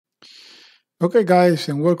Okay, guys,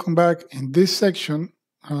 and welcome back. In this section,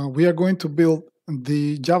 we are going to build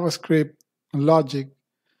the JavaScript logic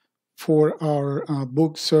for our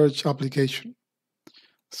book search application.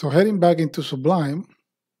 So heading back into Sublime,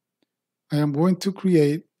 I am going to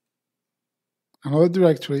create another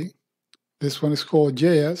directory. This one is called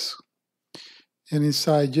JS. And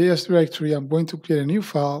inside JS directory, I'm going to create a new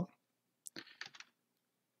file.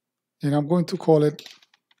 And I'm going to call it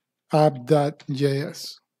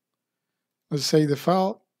app.js. Let's say the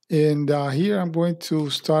file. And here I'm going to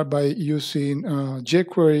start by using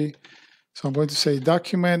jQuery. So I'm going to say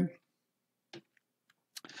document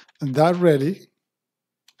that ready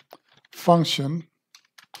function.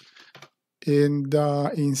 And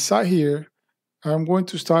inside here, I'm going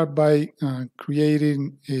to start by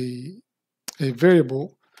creating a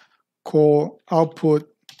variable called output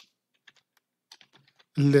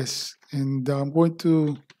list. And I'm going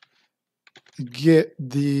to get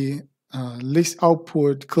the list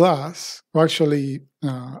output class, or actually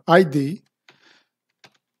ID.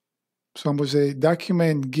 So I'm going to say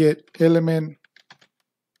document get element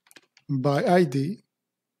by ID.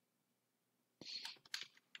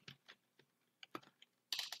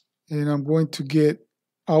 And I'm going to get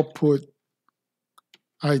output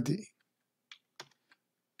ID.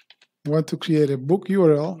 I want to create a book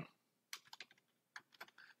URL.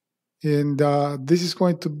 And this is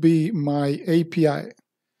going to be my API,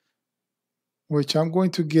 which I'm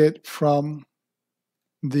going to get from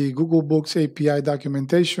the Google Books API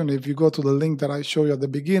documentation. If you go to the link that I showed you at the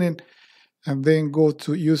beginning, and then go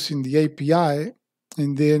to using the API,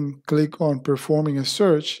 and then click on performing a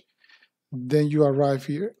search, then you arrive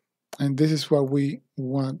here. And this is what we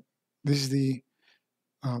want. This is the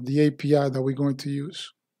API that we're going to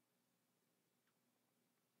use.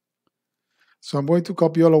 So I'm going to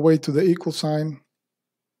copy all the way to the equal sign.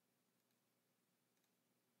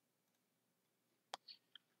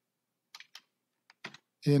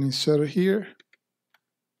 And insert it here.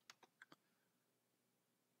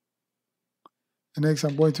 And next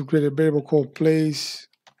I'm going to create a variable called placeholder.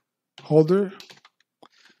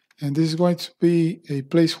 And this is going to be a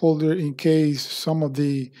placeholder in case some of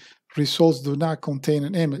the results do not contain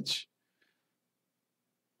an image,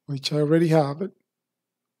 which I already have it.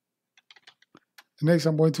 And next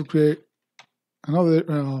I'm going to create another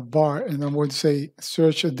var, and I'm going to say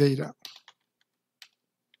search data.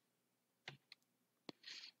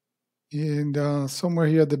 And somewhere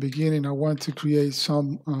here at the beginning, I want to create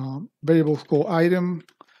some variables called item,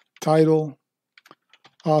 title,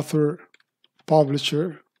 author,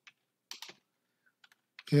 publisher,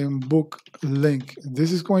 and book link.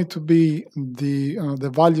 This is going to be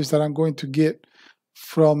the values that I'm going to get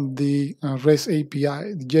from the REST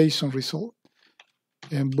API, the JSON result,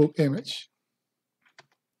 and book image.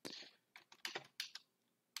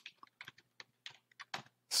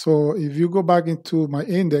 So if you go back into my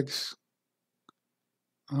index,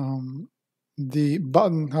 the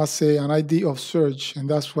button has an ID of search, and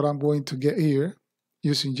that's what I'm going to get here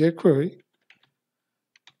using jQuery.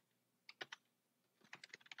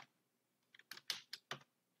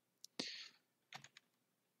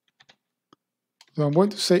 So I'm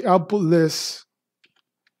going to say output list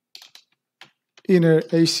inner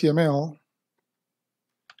HTML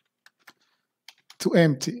to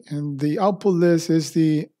empty. And the output list is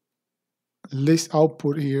the list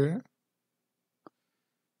output here.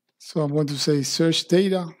 So I'm going to say search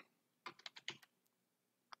data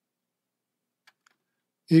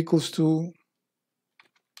equals to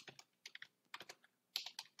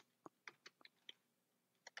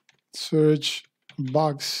search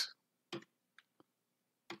box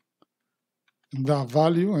that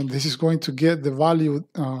value, and this is going to get the value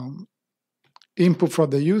input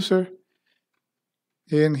from the user.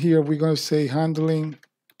 And here we're going to say handling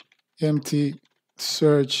empty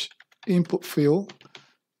search input field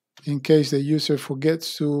in case the user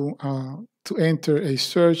forgets to enter a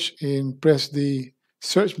search and press the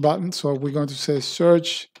search button. So we're going to say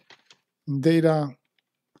search data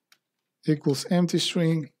equals empty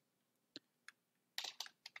string,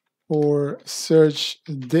 or search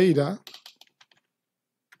data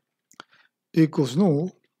equals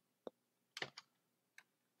null.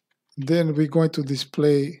 Then we're going to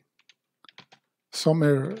display some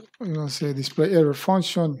error. We're going to say display error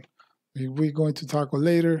function. We're going to tackle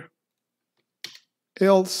later.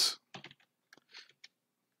 Else.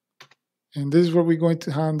 And this is where we're going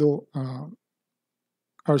to handle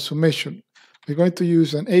our submission. We're going to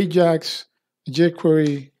use an Ajax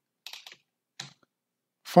jQuery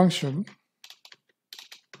function.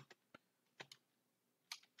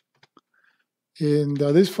 And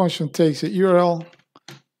this function takes a URL,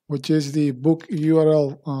 which is the book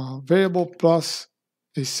URL variable plus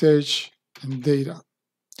a search and data,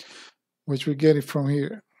 which we get it from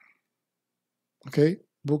here. Okay,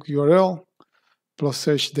 book URL plus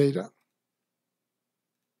search data.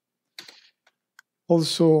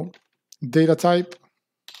 Also, data type,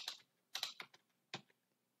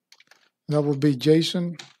 that will be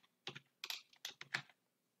JSON.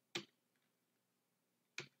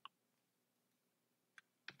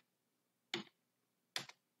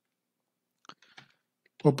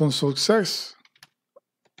 Upon success,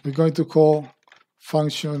 we're going to call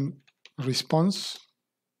function response.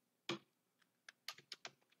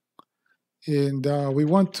 And we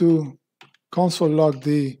want to console log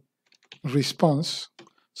the response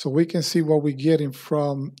so we can see what we're getting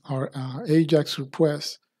from our AJAX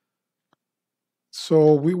request.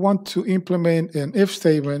 So we want to implement an if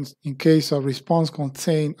statement in case a response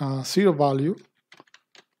contains a 0 value.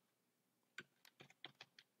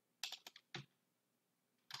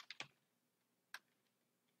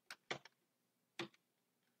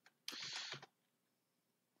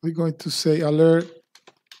 We're going to say alert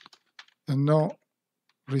and no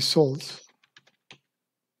results.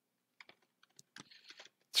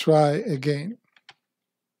 Try again.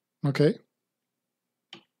 Okay.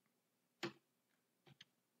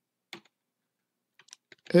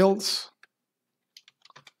 Else,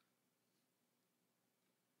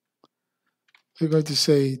 we're going to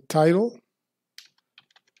say title,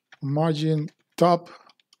 margin top,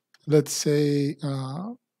 let's say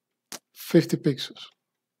 50 pixels.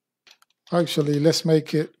 Actually, let's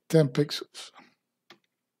make it 10 pixels.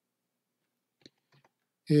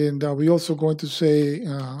 And we're also going to say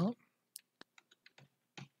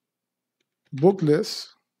book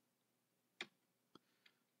list,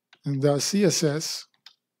 and the CSS,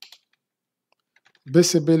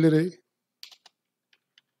 visibility,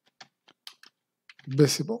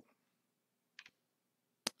 visible.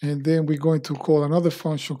 And then we're going to call another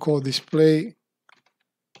function called display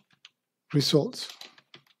results.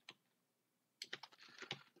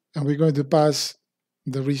 And we're going to pass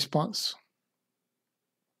the response.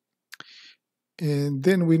 And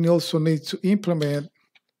then we also need to implement,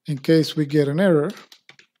 in case we get an error,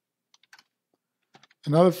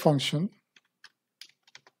 another function.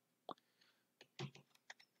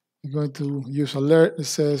 We're going to use alert that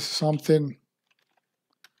says something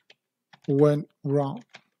went wrong.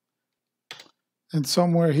 And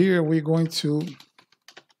somewhere here we're going to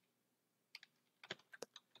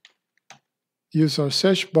use our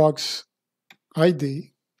search box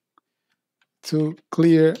ID to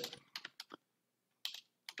clear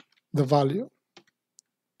the value.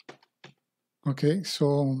 Okay,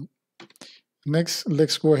 so next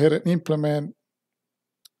let's go ahead and implement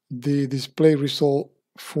the display result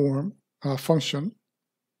form function.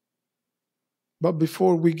 But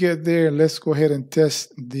before we get there, let's go ahead and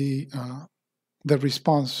test the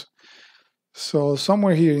response. So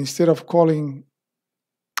somewhere here, instead of calling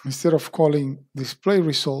display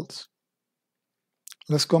results,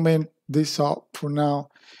 let's comment this out for now,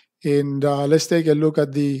 and let's take a look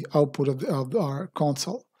at the output of our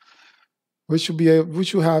console. We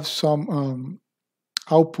should have some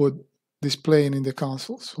output displaying in the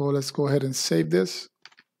console. So let's go ahead and save this.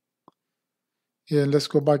 And let's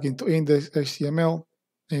go back into index.html,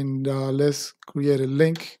 and let's create a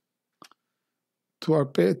link to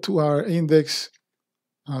our index,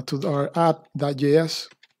 to our app.js.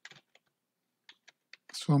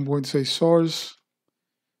 So I'm going to say source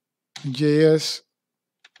JS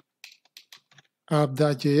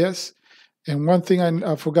app.js. And one thing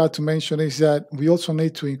I forgot to mention is that we also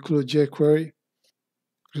need to include jQuery.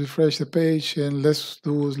 Refresh the page, and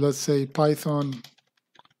let's say Python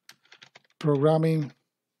programming.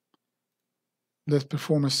 Let's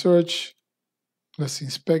perform a search. Let's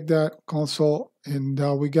inspect that console, and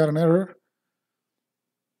we got an error.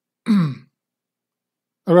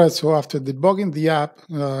 All right, so after debugging the app,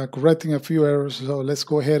 correcting a few errors, so let's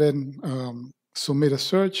go ahead and submit a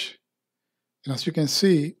search. And as you can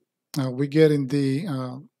see, we get in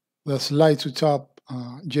the slide to top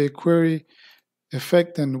jQuery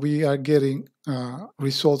effect, and we are getting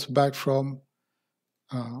results back from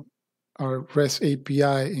our REST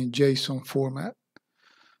API in JSON format.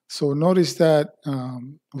 So notice that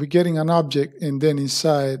we're getting an object, and then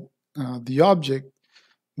inside the object,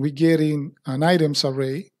 we're getting an items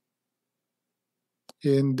array.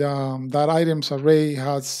 And that items array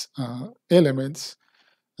has elements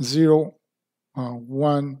 0,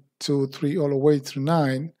 1, 2, 3, all the way through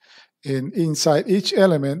 9. And inside each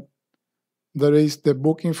element, there is the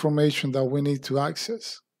book information that we need to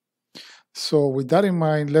access. So with that in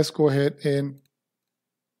mind, let's go ahead and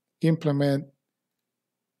implement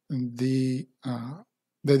the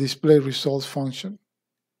display results function.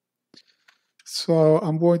 So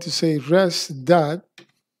I'm going to say res dot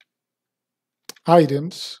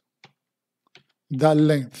items dot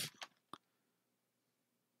length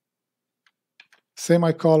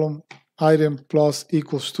semicolon item plus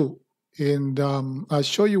equals to, and I'll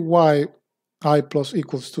show you why I plus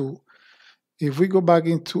equals to. If we go back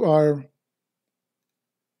into our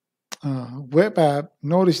web app,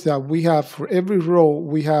 notice that we have, for every row,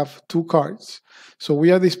 we have 2 cards. So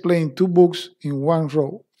we are displaying 2 books in 1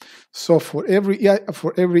 row. So for every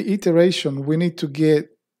iteration, we need to get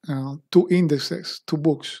 2 indexes, 2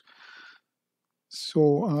 books. So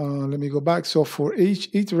let me go back. So for each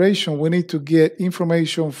iteration, we need to get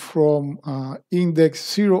information from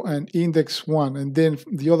index 0 and index 1, and then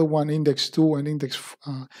the other one index 2 and index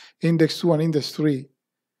 2 and index 3,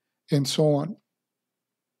 and so on.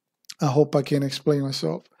 I hope I can explain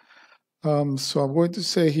myself. So I'm going to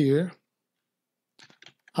say here,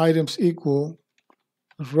 items equal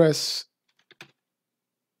res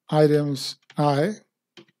items I,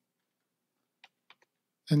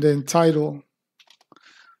 and then title.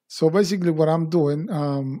 So basically what I'm doing,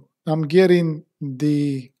 I'm getting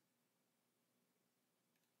the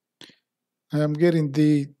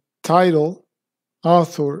title,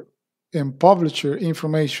 author, and publisher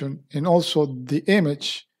information, and also the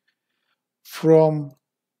image from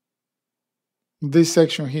this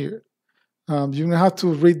section here. You don't have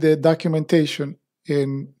to read the documentation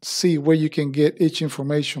and see where you can get each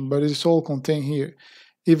information, but it's all contained here,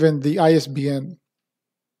 even the ISBN.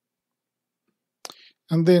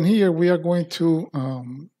 And then here we are going to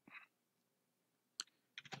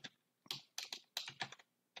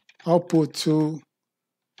output to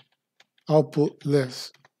output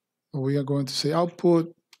less. We are going to say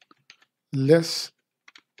output less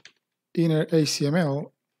inner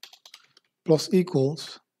HTML plus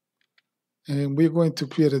equals, and we're going to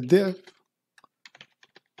create a div,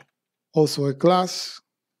 also a class.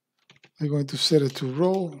 We're going to set it to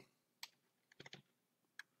row,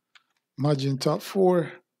 margin top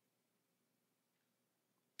 4,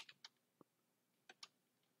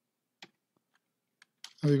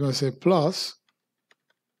 and we're going to say plus,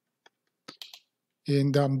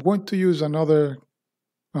 and I'm going to use another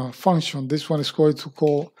function. This one is going to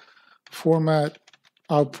call format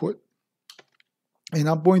output, and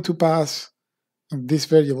I'm going to pass these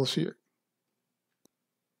variables here.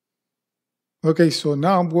 Okay, so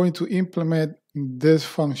now I'm going to implement this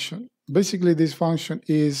function. Basically, this function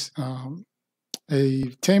is a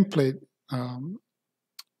template, an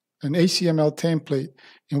HTML template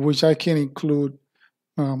in which I can include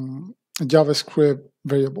JavaScript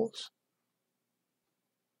variables.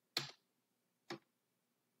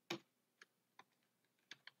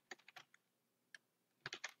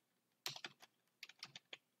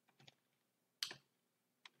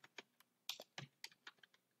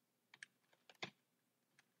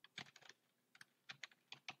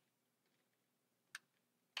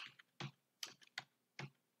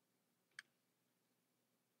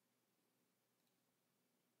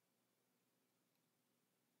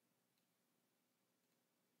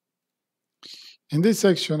 In this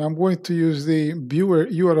section, I'm going to use the viewer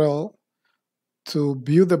URL to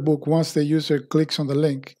view the book once the user clicks on the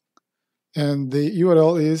link. And the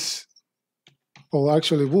URL is, or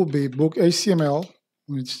actually will be, book HTML,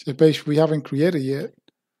 which is a page we haven't created yet.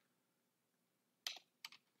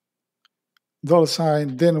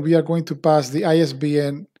 $, then we are going to pass the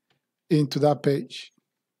ISBN into that page.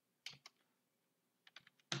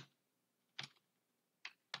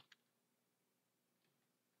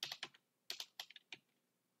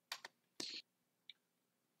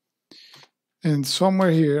 And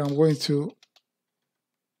somewhere here, I'm going to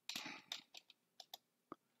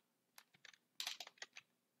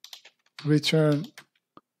return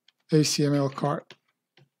HTML card.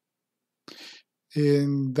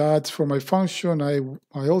 And that's for my function. I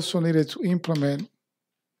also needed to implement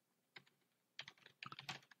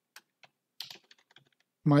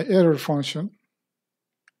my error function.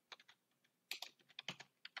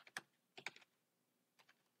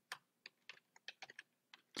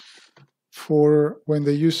 For when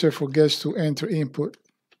the user forgets to enter input.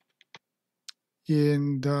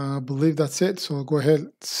 And I believe that's it. So I'll go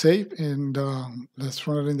ahead, save, and let's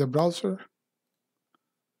run it in the browser.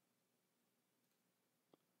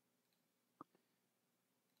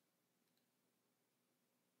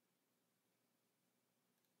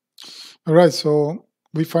 All right, so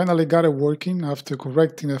we finally got it working after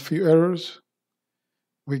correcting a few errors.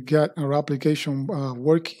 We got our application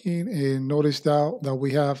working, and notice now that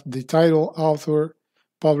we have the title, author,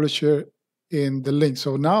 publisher, in the link.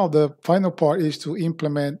 So now the final part is to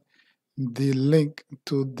implement the link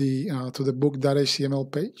to the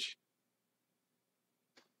book.html page.